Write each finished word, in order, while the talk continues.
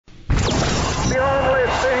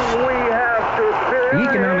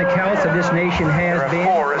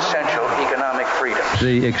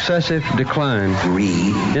the excessive decline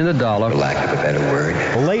in the dollar, for lack of a better word.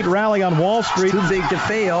 A late rally on Wall Street. Too big to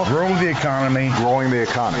fail. Growing the economy.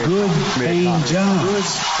 Good paying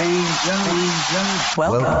jobs.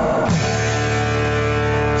 Welcome.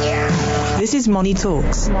 This is Money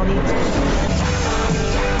Talks.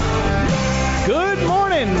 Good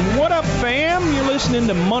morning. What up, fam? You're listening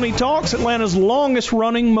to Money Talks, Atlanta's longest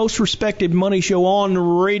running, most respected money show on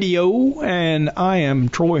radio. And I am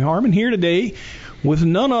Troy Harmon here today with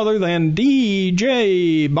none other than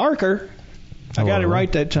DJ Barker. I got it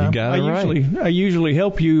right that time. You got it right. I usually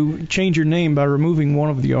help you change your name by removing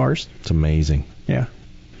one of the R's. It's amazing. Yeah.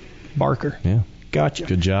 Barker. Yeah. Gotcha.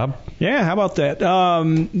 Good job. Yeah, how about that?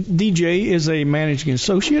 DJ is a managing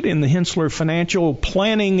associate in the Hensler Financial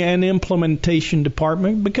Planning and Implementation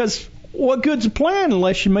Department because what good's a plan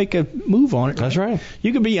unless you make a move on it? That's right.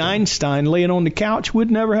 You could be Einstein laying on the couch,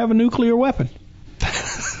 would never have a nuclear weapon.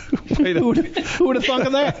 Who would have thunk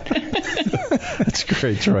of that? That's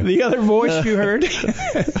great, Troy. The other voice you heard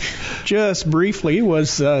just briefly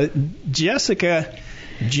was Jessie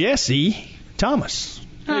Thomas.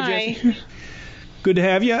 Hi. Hey, Jessie. Good to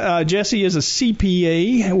have you. Jessie is a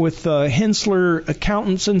CPA with Hensler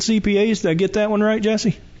Accountants and CPAs. Did I get that one right,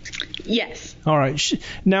 Jessie? Yes. All right.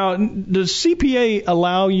 Now, does CPA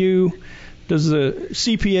allow you, does the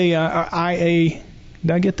CPA-IA,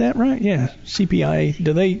 did I get that right? Yeah, CPA.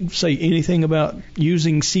 Do they say anything about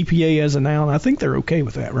using CPA as a noun? I think they're okay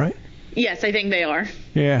with that, right? Yes, I think they are.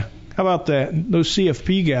 Yeah. How about that? Those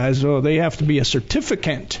CFP guys, they have to be a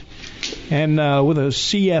certificant. And with a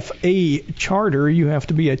CFA charter, you have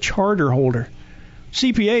to be a charter holder.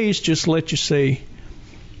 CPAs just let you say,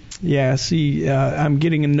 yeah, see, I'm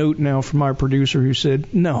getting a note now from our producer who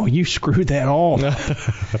said, no, you screwed that all up.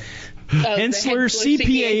 Hensler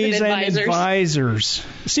CPAs and advisors.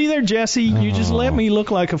 See there, Jesse, you just let me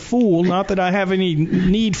look like a fool. Not that I have any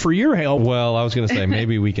need for your help. Well, I was going to say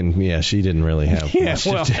maybe we can. Yeah, she didn't really have. Yeah,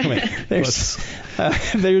 well,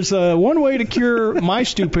 there's one way to cure my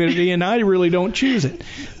stupidity, and I really don't choose it.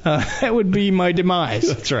 That would be my demise.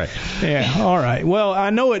 That's right. Yeah. All right. Well, I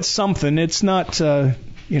know it's something. It's not.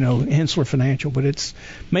 Hensler Financial, but it's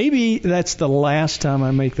maybe that's the last time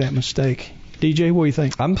I make that mistake. DJ, what do you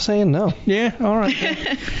think? I'm saying no. Yeah, all right.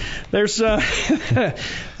 There's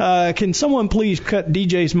can someone please cut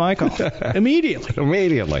DJ's mic off immediately?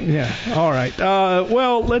 Immediately. Yeah. All right.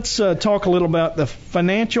 Well, let's talk a little about the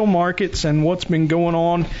financial markets and what's been going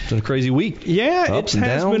on. It's been a crazy week. Yeah, it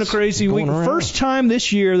has been a crazy week. First time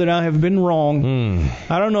this year that I have been wrong.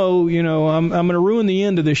 I don't know. I'm going to ruin the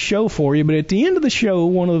end of this show for you, but at the end of the show,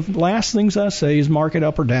 one of the last things I say is market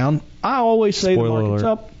up or down. I always say the market's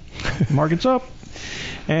up. Market's up.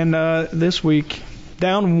 And this week,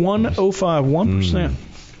 down 1%.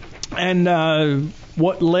 And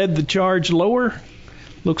what led the charge lower?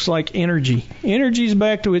 Looks like energy. Energy's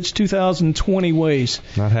back to its 2020 ways.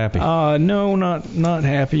 Not happy. No, not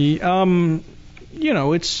happy.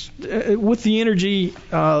 It's with the energy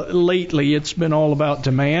lately, it's been all about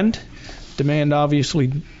demand. Demand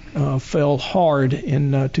obviously fell hard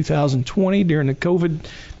in 2020 during the COVID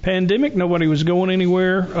pandemic. Nobody was going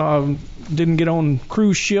anywhere. Didn't get on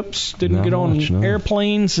cruise ships. Didn't get on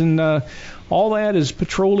airplanes, and all that is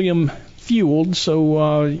petroleum fueled.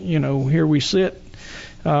 So here we sit.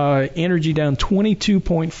 Energy down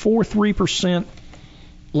 22.43%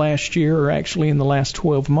 last year, or actually in the last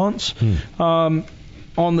 12 months. On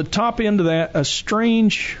the top end of that, a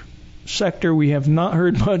strange sector we have not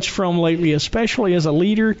heard much from lately, especially as a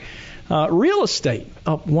leader. Real estate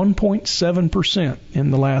up 1.7% in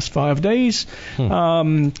the last 5 days.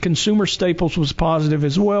 Consumer staples was positive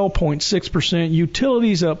as well, 0.6%.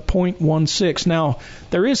 Utilities up 0.16%. Now,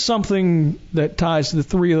 there is something that ties the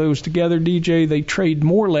three of those together, DJ. They trade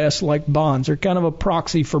more or less like bonds. They're kind of a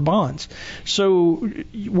proxy for bonds. So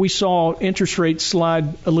we saw interest rates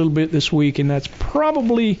slide a little bit this week, and that's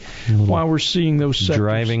probably why we're seeing those sectors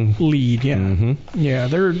driving lead. Yeah, yeah,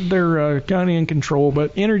 they're kind of in control.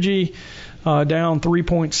 But energy down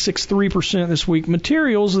 3.63% this week.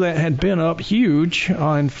 Materials that had been up huge,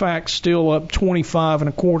 in fact, still up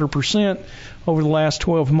 25.25% over the last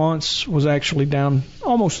 12 months, was actually down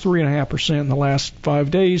almost 3.5% in the last 5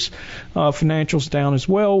 days. Financials down as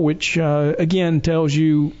well, which again tells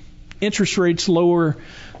you interest rates lower.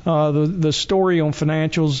 The story on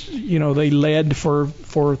financials, they led for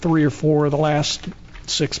 3 or 4 of the last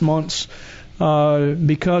 6 months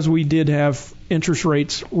because we did have interest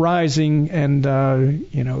rates rising, and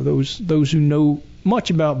those who know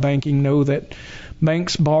much about banking know that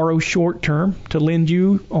banks borrow short term to lend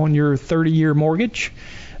you on your 30-year mortgage,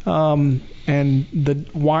 and the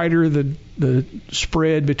wider the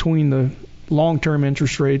spread between the long-term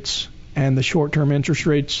interest rates and the short-term interest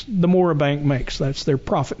rates, the more a bank makes. That's their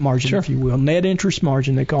profit margin, if you will. Net interest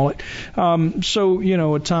margin, they call it. So,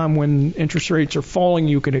 a time when interest rates are falling,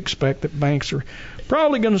 you could expect that banks are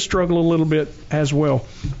probably going to struggle a little bit as well.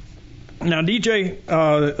 Now, DJ,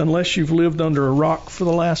 unless you've lived under a rock for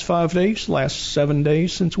the last 5 days, last 7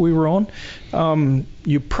 days since we were on,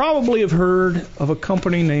 you probably have heard of a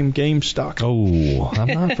company named GameStop. Oh, I'm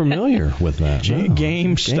not familiar with that. No.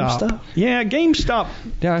 GameStop. Yeah, GameStop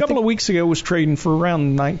a couple of weeks ago was trading for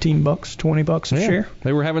around $19, $20 a share.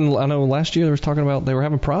 They were having, I know last year they was talking about they were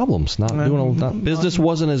having problems, business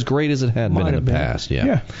wasn't as great as it had been in the past.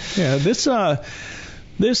 Yeah.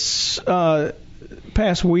 This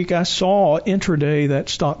past week I saw intraday that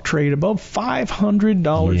stock trade above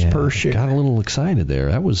 $500 per share. Got a little excited there.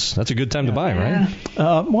 That's a good time to buy, right?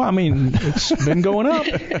 Well, I mean, it's been going up.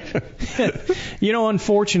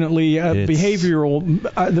 Unfortunately, the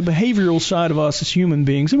behavioral side of us as human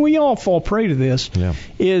beings, and we all fall prey to this,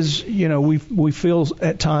 is, we feel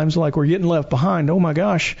at times like we're getting left behind. Oh my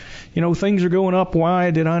gosh, things are going up.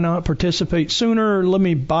 Why did I not participate sooner? Let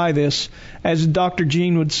me buy this. As Dr.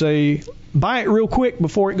 Gene would say, buy it real quick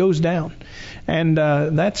before it goes down. And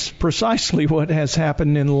that's precisely what has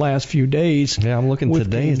happened in the last few days. Yeah, I'm looking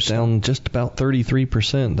today. It's down just about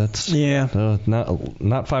 33%. That's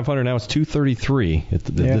not 500 now. It's 233 at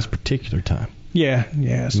this particular time.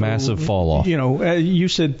 Yeah. So, massive fall off. You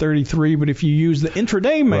said 33, but if you use the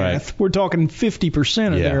intraday math, we're talking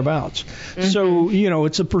 50% or thereabouts. Mm-hmm. So,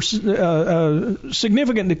 it's a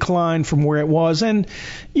significant decline from where it was. And,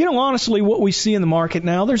 honestly, what we see in the market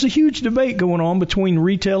now, there's a huge debate going on between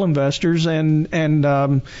retail investors and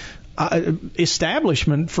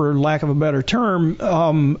establishment, for lack of a better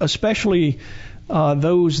term, especially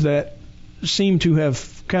those that seem to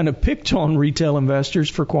have kind of picked on retail investors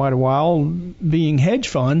for quite a while, being hedge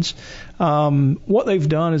funds. What they've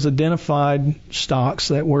done is identified stocks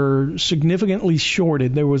that were significantly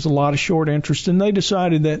shorted. There was a lot of short interest, and they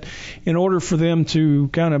decided that in order for them to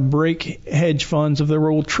kind of break hedge funds of their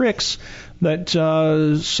old tricks, that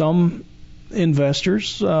some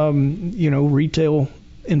investors, retail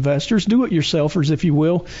investors, do-it-yourselfers, if you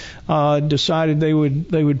will, decided they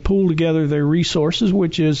would pool together their resources,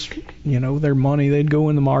 which is, their money. They'd go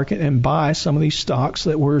in the market and buy some of these stocks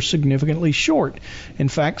that were significantly short. In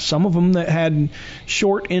fact, some of them that had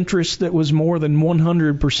short interest that was more than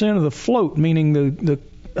 100% of the float, meaning the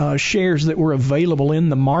shares that were available in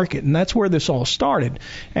the market. And that's where this all started.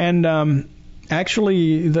 And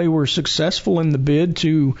actually, they were successful in the bid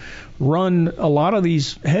to run a lot of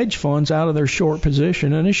these hedge funds out of their short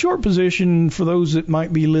position. And a short position, for those that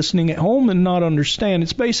might be listening at home and not understand,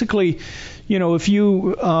 it's basically, if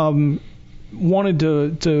you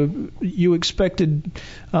you expected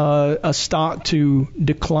a stock to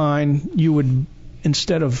decline, you would,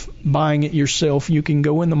 instead of buying it yourself, you can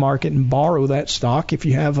go in the market and borrow that stock. If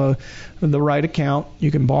you have the right account, you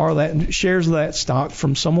can borrow shares of that stock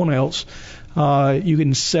from someone else. You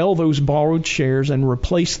can sell those borrowed shares and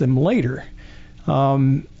replace them later.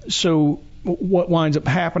 So what winds up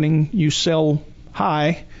happening, you sell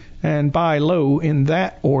high and buy low in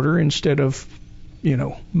that order instead of,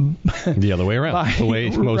 the other way around, the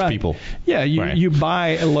way most people. Yeah, you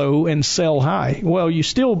buy low and sell high. Well, you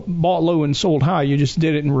still bought low and sold high. You just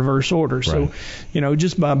did it in reverse order. So,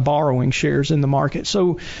 just by borrowing shares in the market.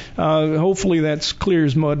 So hopefully that's clear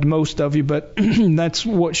as mud to most of you, but that's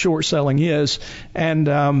what short selling is.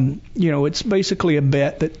 And, it's basically a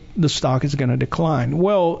bet that the stock is going to decline.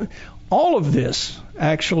 Well, all of this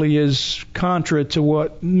actually is contra to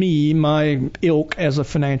what my ilk as a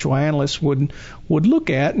financial analyst would look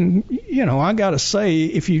at. And, I got to say,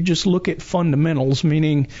 if you just look at fundamentals,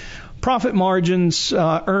 meaning profit margins,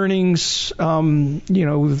 earnings,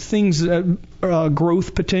 things,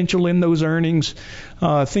 growth potential in those earnings,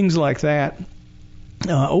 things like that.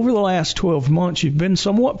 Over the last 12 months, you've been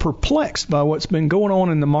somewhat perplexed by what's been going on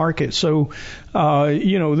in the market. So,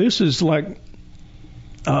 this is like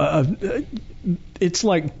it's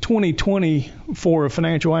like 2020 for a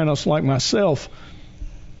financial analyst like myself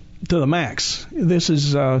to the max. This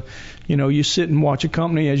is, you sit and watch a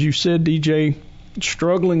company, as you said, DJ,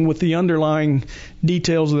 struggling with the underlying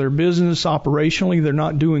details of their business. Operationally, they're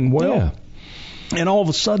not doing well. Yeah. And all of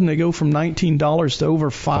a sudden, they go from $19 to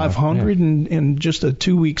over $500 in just a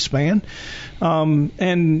 2-week span.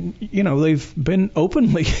 And, they've been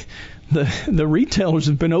openly, the retailers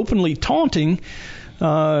have been openly taunting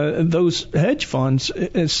those hedge funds.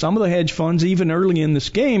 Some of the hedge funds, even early in this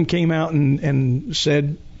game, came out and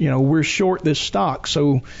said, we're short this stock,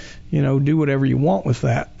 so, do whatever you want with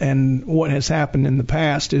that. And what has happened in the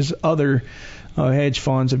past is other hedge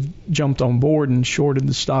funds have jumped on board and shorted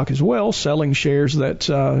the stock as well, selling shares that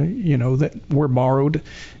that were borrowed,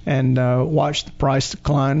 and watched the price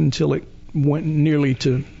decline until it went nearly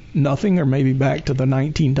to nothing, or maybe back to the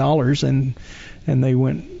 $19, and they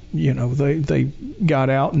went. They got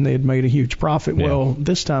out and they had made a huge profit. Yeah. Well,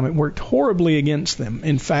 this time it worked horribly against them.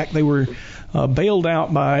 In fact, they were bailed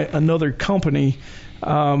out by another company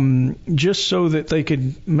just so that they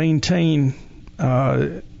could maintain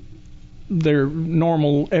their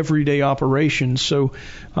normal everyday operations. So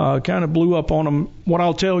kind of blew up on them. What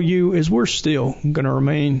I'll tell you is we're still going to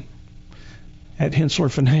remain at Hensler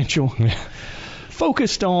Financial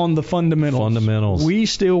focused on the fundamentals. We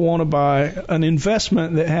still want to buy an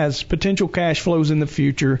investment that has potential cash flows in the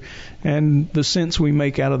future, and the sense we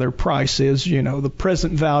make out of their price is, the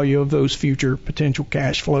present value of those future potential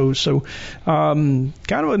cash flows. So kind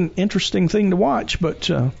of an interesting thing to watch,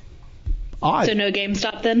 but odd. So no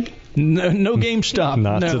GameStop then? No GameStop.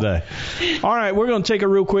 Not today. All right, we're going to take a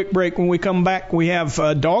real quick break. When we come back, we have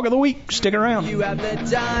Dog of the Week. Stick around. You have the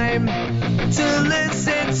time to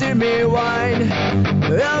listen to me whine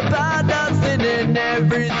about nothing and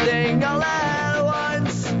everything all at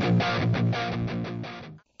once.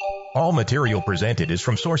 All material presented is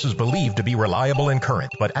from sources believed to be reliable and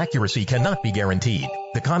current, but accuracy cannot be guaranteed.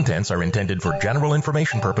 The contents are intended for general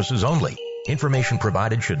information purposes only. Information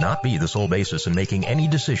provided should not be the sole basis in making any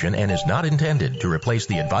decision and is not intended to replace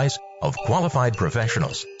the advice of qualified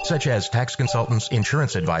professionals, such as tax consultants,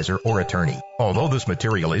 insurance advisor, or attorney. Although this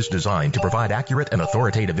material is designed to provide accurate and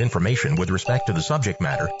authoritative information with respect to the subject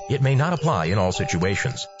matter, it may not apply in all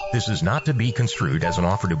situations. This is not to be construed as an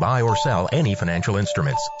offer to buy or sell any financial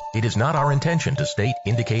instruments. It is not our intention to state,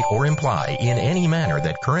 indicate, or imply in any manner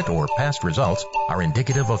that current or past results are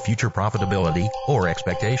indicative of future profitability or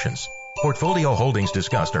expectations. Portfolio holdings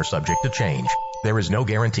discussed are subject to change. There is no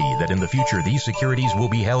guarantee that in the future these securities will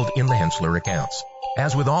be held in the Hensler accounts.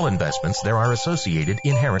 As with all investments, there are associated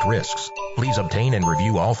inherent risks. Please obtain and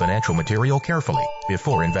review all financial material carefully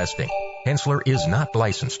before investing. Hensler is not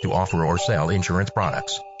licensed to offer or sell insurance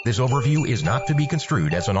products. This overview is not to be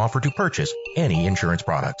construed as an offer to purchase any insurance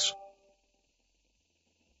products.